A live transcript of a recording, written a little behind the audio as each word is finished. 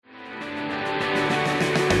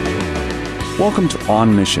Welcome to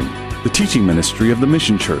On Mission, the teaching ministry of the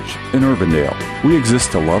Mission Church in Urbandale. We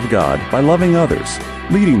exist to love God by loving others,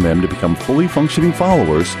 leading them to become fully functioning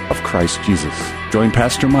followers of Christ Jesus. Join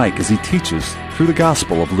Pastor Mike as he teaches through the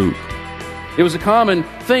Gospel of Luke. It was a common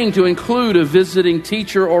thing to include a visiting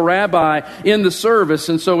teacher or rabbi in the service,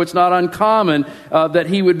 and so it's not uncommon that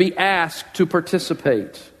he would be asked to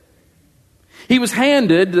participate. He was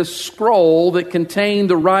handed the scroll that contained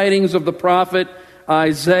the writings of the prophet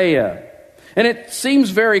Isaiah. And it seems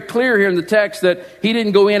very clear here in the text that he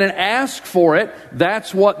didn't go in and ask for it.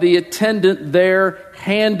 That's what the attendant there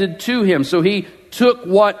handed to him. So he took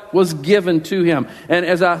what was given to him. And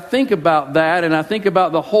as I think about that, and I think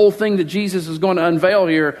about the whole thing that Jesus is going to unveil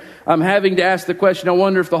here, I'm having to ask the question, I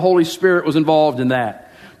wonder if the Holy Spirit was involved in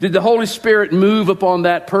that. Did the Holy Spirit move upon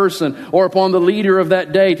that person or upon the leader of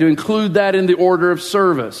that day to include that in the order of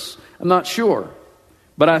service? I'm not sure.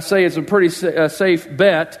 But I say it's a pretty safe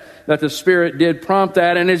bet that the Spirit did prompt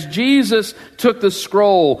that. And as Jesus took the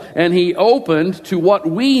scroll and he opened to what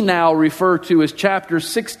we now refer to as chapter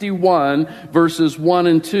 61, verses 1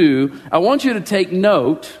 and 2, I want you to take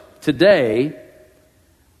note today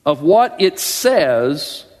of what it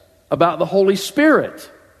says about the Holy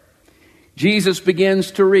Spirit. Jesus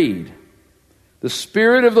begins to read, "The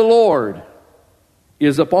Spirit of the Lord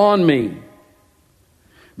is upon me,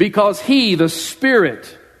 because He, the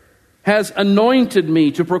Spirit, has anointed me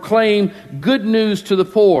to proclaim good news to the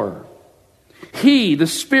poor. He, the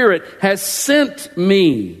Spirit, has sent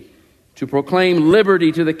me to proclaim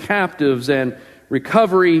liberty to the captives and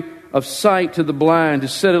recovery of sight to the blind, to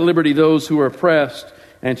set at liberty those who are oppressed,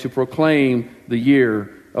 and to proclaim the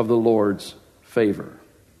year of the Lord's favor."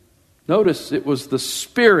 Notice it was the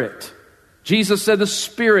Spirit. Jesus said, "The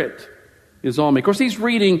Spirit is on me." Of course, he's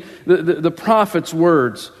reading the prophet's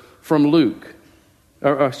words from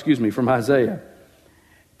from Isaiah.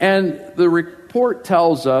 And the report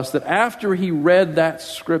tells us that after he read that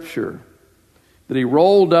scripture, that he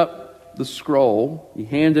rolled up the scroll, he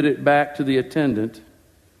handed it back to the attendant,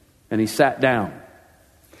 and he sat down.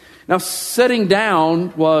 Now, sitting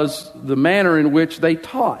down was the manner in which they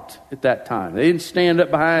taught at that time. They didn't stand up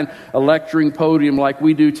behind a lecturing podium like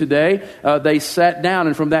we do today. They sat down,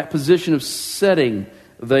 and from that position of sitting,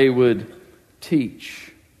 they would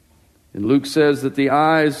teach. And Luke says that the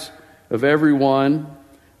eyes of everyone,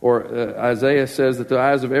 or Isaiah says that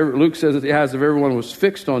Luke says that the eyes of everyone was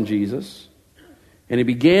fixed on Jesus. And he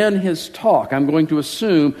began his talk. I'm going to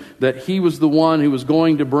assume that he was the one who was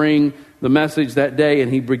going to bring the message that day.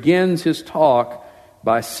 And he begins his talk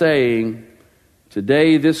by saying,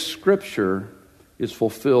 "Today this scripture is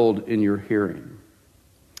fulfilled in your hearing."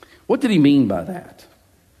 What did he mean by that?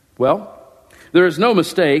 Well, there is no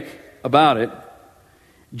mistake about it.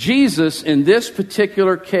 Jesus, in this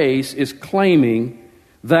particular case, is claiming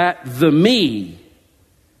that the me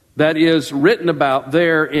that is written about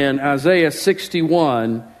there in Isaiah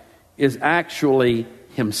 61 is actually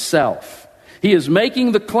himself. He is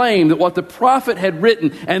making the claim that what the prophet had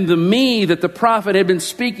written and the me that the prophet had been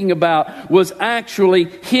speaking about was actually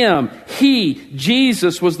him. He,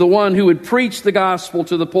 Jesus, was the one who would preach the gospel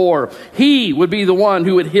to the poor. He would be the one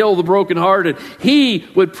who would heal the brokenhearted. He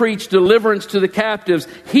would preach deliverance to the captives.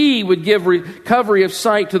 He would give recovery of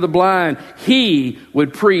sight to the blind. He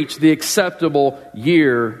would preach the acceptable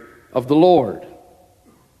year of the Lord.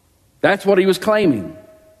 That's what he was claiming.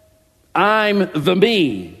 I'm the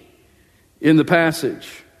me in the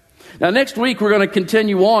passage. Now, next week we're going to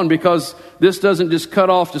continue on because this doesn't just cut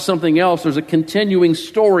off to something else. There's a continuing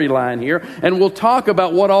storyline here, and we'll talk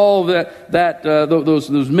about what all those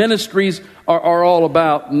ministries are all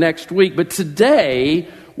about next week. But today,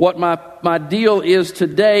 what my deal is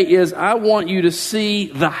today is I want you to see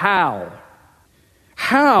the how.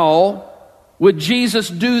 How would Jesus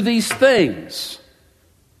do these things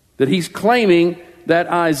that he's claiming that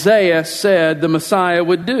Isaiah said the Messiah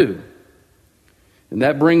would do? And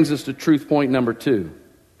that brings us to truth point number 2.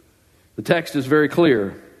 The text is very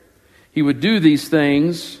clear. He would do these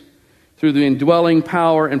things through the indwelling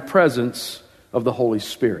power and presence of the Holy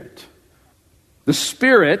Spirit. The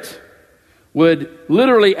Spirit would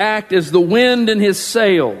literally act as the wind in his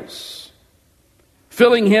sails,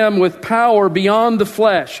 filling him with power beyond the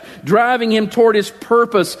flesh, driving him toward his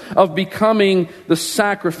purpose of becoming the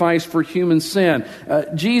sacrifice for human sin.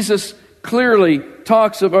 Isaiah clearly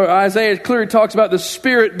talks about the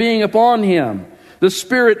Spirit being upon him, the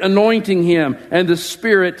Spirit anointing him, and the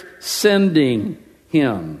Spirit sending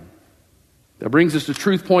him. That brings us to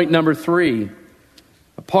truth point number 3.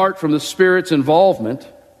 Apart from the Spirit's involvement,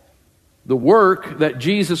 the work that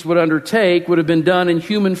Jesus would undertake would have been done in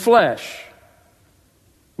human flesh,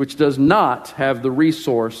 which does not have the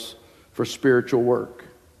resource for spiritual work.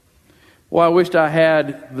 Well, I wished I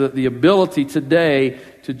had the ability today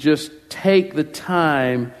to just take the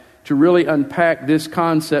time to really unpack this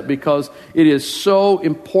concept, because it is so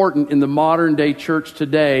important in the modern day church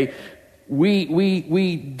today.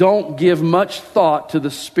 We don't give much thought to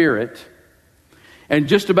the Spirit. And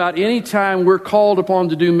just about any time we're called upon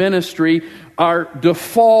to do ministry, our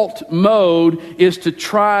default mode is to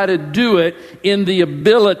try to do it in the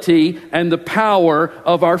ability and the power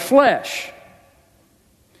of our flesh.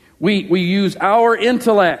 We use our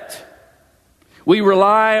intellect. We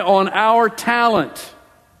rely on our talent.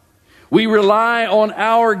 We rely on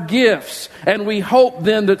our gifts, and we hope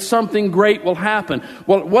then that something great will happen.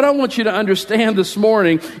 Well, what I want you to understand this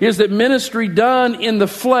morning is that ministry done in the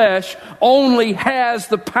flesh only has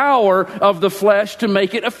the power of the flesh to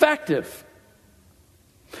make it effective.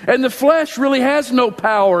 And the flesh really has no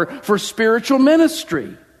power for spiritual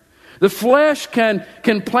ministry. The flesh can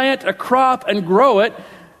plant a crop and grow it.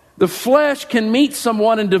 The flesh can meet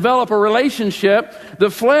someone and develop a relationship.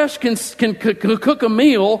 The flesh can cook a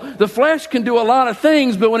meal. The flesh can do a lot of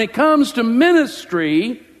things. But when it comes to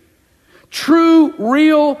ministry, true,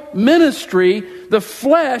 real ministry, the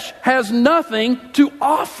flesh has nothing to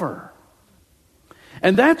offer.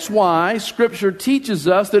 And that's why Scripture teaches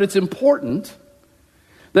us that it's important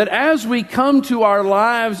that as we come to our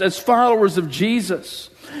lives as followers of Jesus,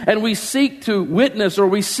 and we seek to witness, or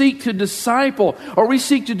we seek to disciple, or we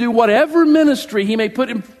seek to do whatever ministry He may put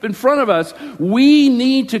in front of us, we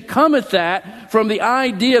need to come at that from the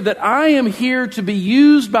idea that I am here to be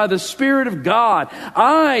used by the Spirit of God.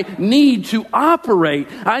 I need to operate.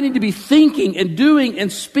 I need to be thinking and doing and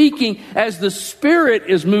speaking as the Spirit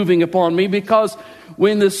is moving upon me, because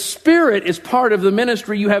when the Spirit is part of the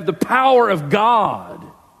ministry, you have the power of God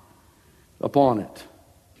upon it.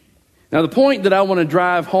 Now, the point that I want to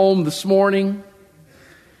drive home this morning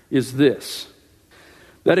is this: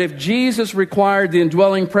 that if Jesus required the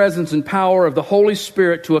indwelling presence and power of the Holy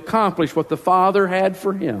Spirit to accomplish what the Father had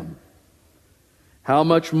for Him, how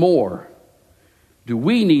much more do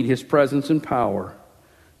we need His presence and power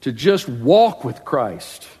to just walk with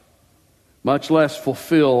Christ, much less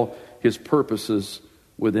fulfill His purposes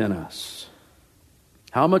within us?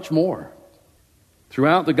 How much more?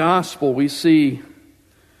 Throughout the gospel, we see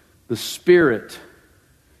the Spirit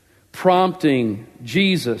prompting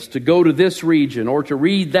Jesus to go to this region, or to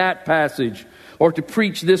read that passage, or to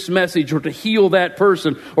preach this message, or to heal that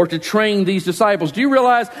person, or to train these disciples. Do you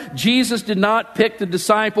realize Jesus did not pick the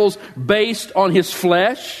disciples based on His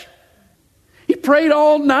flesh? He prayed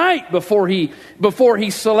all night before he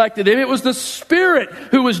selected him. It was the Spirit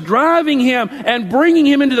who was driving him and bringing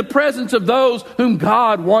him into the presence of those whom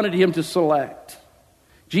God wanted him to select.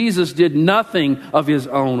 Jesus did nothing of His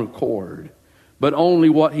own accord, but only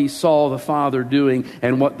what He saw the Father doing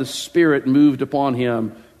and what the Spirit moved upon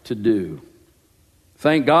Him to do.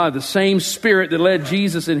 Thank God, the same Spirit that led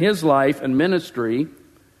Jesus in His life and ministry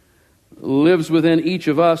lives within each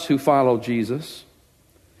of us who follow Jesus,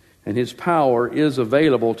 and His power is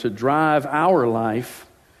available to drive our life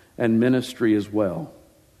and ministry as well.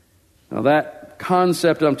 Now, that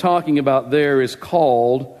concept I'm talking about there is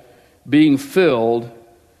called being filled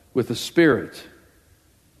with the Spirit.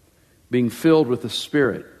 Being filled with the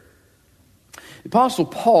Spirit. The Apostle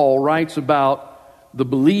Paul writes about the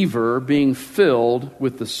believer being filled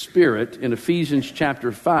with the Spirit in Ephesians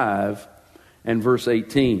chapter 5 and verse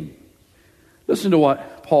 18. Listen to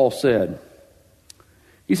what Paul said.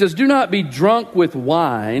 He says, "Do not be drunk with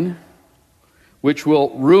wine, which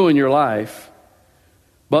will ruin your life,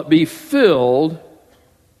 but be filled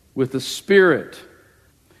with the Spirit."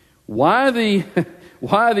 Why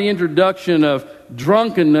the introduction of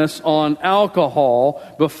drunkenness on alcohol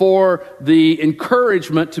before the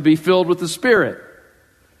encouragement to be filled with the Spirit?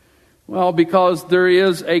 Well, because there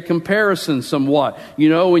is a comparison somewhat. You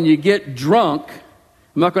know, when you get drunk,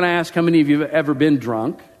 I'm not going to ask how many of you have ever been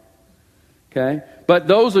drunk, okay? But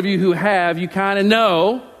those of you who have, you kind of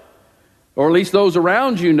know, or at least those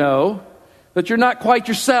around you know, that you're not quite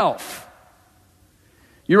yourself.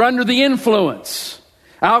 You're under the influence.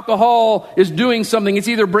 Alcohol is doing something. It's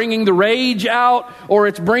either bringing the rage out, or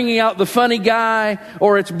it's bringing out the funny guy,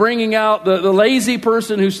 or it's bringing out the lazy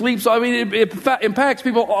person who sleeps. I mean, it impacts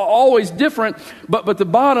people always different. But the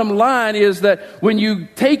bottom line is that when you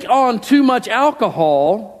take on too much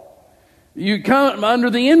alcohol, you come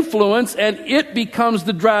under the influence, and it becomes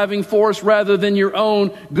the driving force rather than your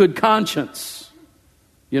own good conscience.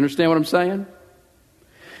 You understand what I'm saying?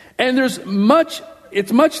 And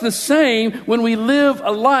it's much the same when we live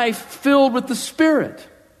a life filled with the Spirit.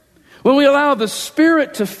 When we allow the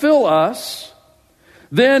Spirit to fill us,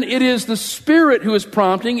 then it is the Spirit who is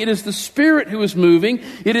prompting, it is the Spirit who is moving,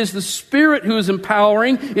 it is the Spirit who is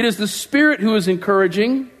empowering, it is the Spirit who is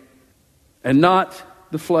encouraging, and not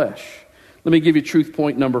the flesh. Let me give you truth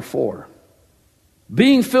point number 4.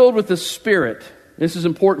 Being filled with the Spirit. This is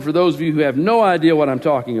important for those of you who have no idea what I'm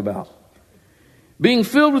talking about. Being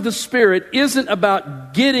filled with the Spirit isn't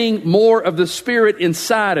about getting more of the Spirit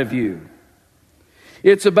inside of you.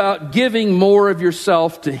 It's about giving more of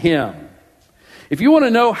yourself to Him. If you want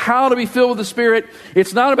to know how to be filled with the Spirit,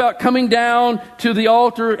 it's not about coming down to the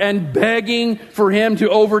altar and begging for Him to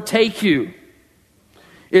overtake you.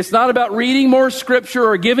 It's not about reading more Scripture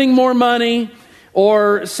or giving more money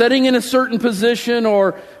or sitting in a certain position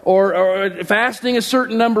or fasting a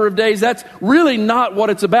certain number of days. That's really not what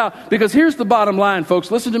it's about. Because here's the bottom line,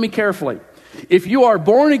 folks. Listen to me carefully. If you are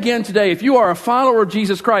born again today, if you are a follower of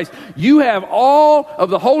Jesus Christ, you have all of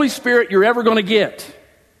the Holy Spirit you're ever going to get.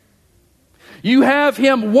 You have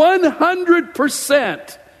Him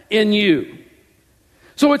 100% in you.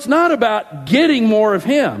 So it's not about getting more of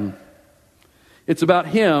Him. It's about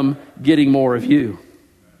Him getting more of you.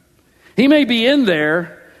 He may be in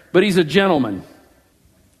there, but He's a gentleman.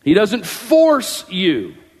 He doesn't force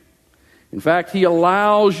you. In fact, He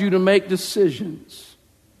allows you to make decisions.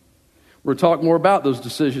 We'll talk more about those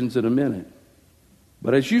decisions in a minute.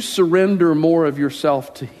 But as you surrender more of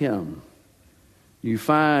yourself to Him, you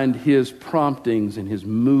find His promptings and His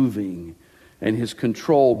moving and His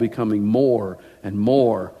control becoming more and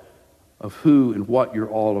more of who and what you're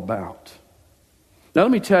all about. Now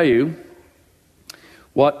let me tell you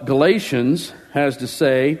what Galatians has to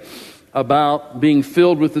say about being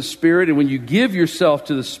filled with the Spirit, and when you give yourself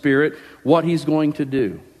to the Spirit, what He's going to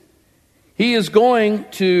do. He is going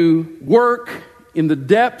to work in the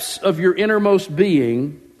depths of your innermost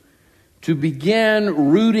being to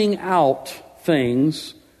begin rooting out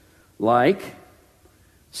things like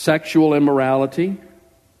sexual immorality,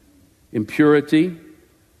 impurity,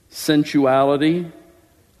 sensuality,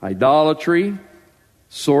 idolatry,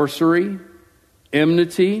 sorcery,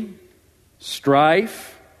 enmity,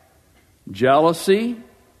 strife, jealousy,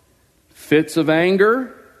 fits of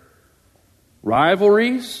anger,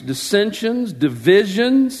 rivalries, dissensions,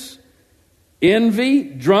 divisions, envy,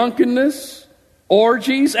 drunkenness,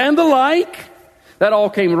 orgies, and the like. That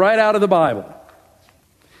all came right out of the Bible.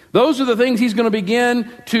 Those are the things He's going to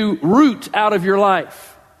begin to root out of your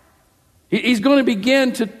life. He's going to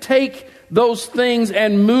begin to take those things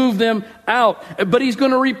and move them out. But He's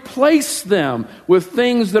going to replace them with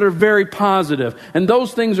things that are very positive. And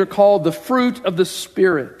those things are called the fruit of the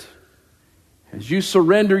Spirit. As you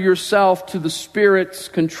surrender yourself to the Spirit's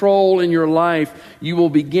control in your life, you will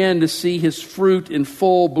begin to see His fruit in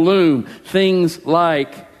full bloom. Things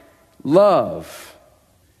like love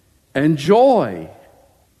and joy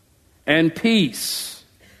and peace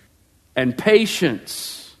and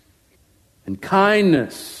patience and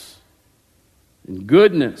kindness and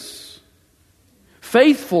goodness,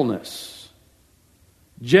 faithfulness,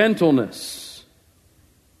 gentleness,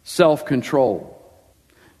 self-control.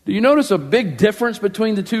 Do you notice a big difference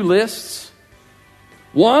between the two lists?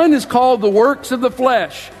 One is called the works of the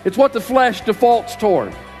flesh. It's what the flesh defaults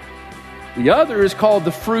toward. The other is called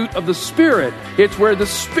the fruit of the Spirit. It's where the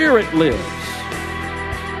Spirit lives.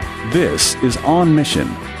 This is On Mission.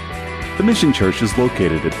 The Mission Church is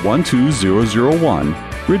located at 12001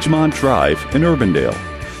 Ridgemont Drive in Urbandale.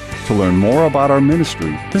 To learn more about our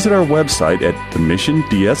ministry, visit our website at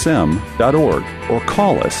themissiondsm.org or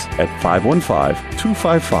call us at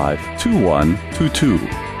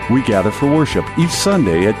 515-255-2122. We gather for worship each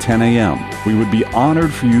Sunday at 10 a.m. We would be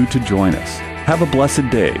honored for you to join us. Have a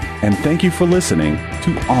blessed day, and thank you for listening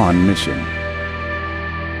to On Mission.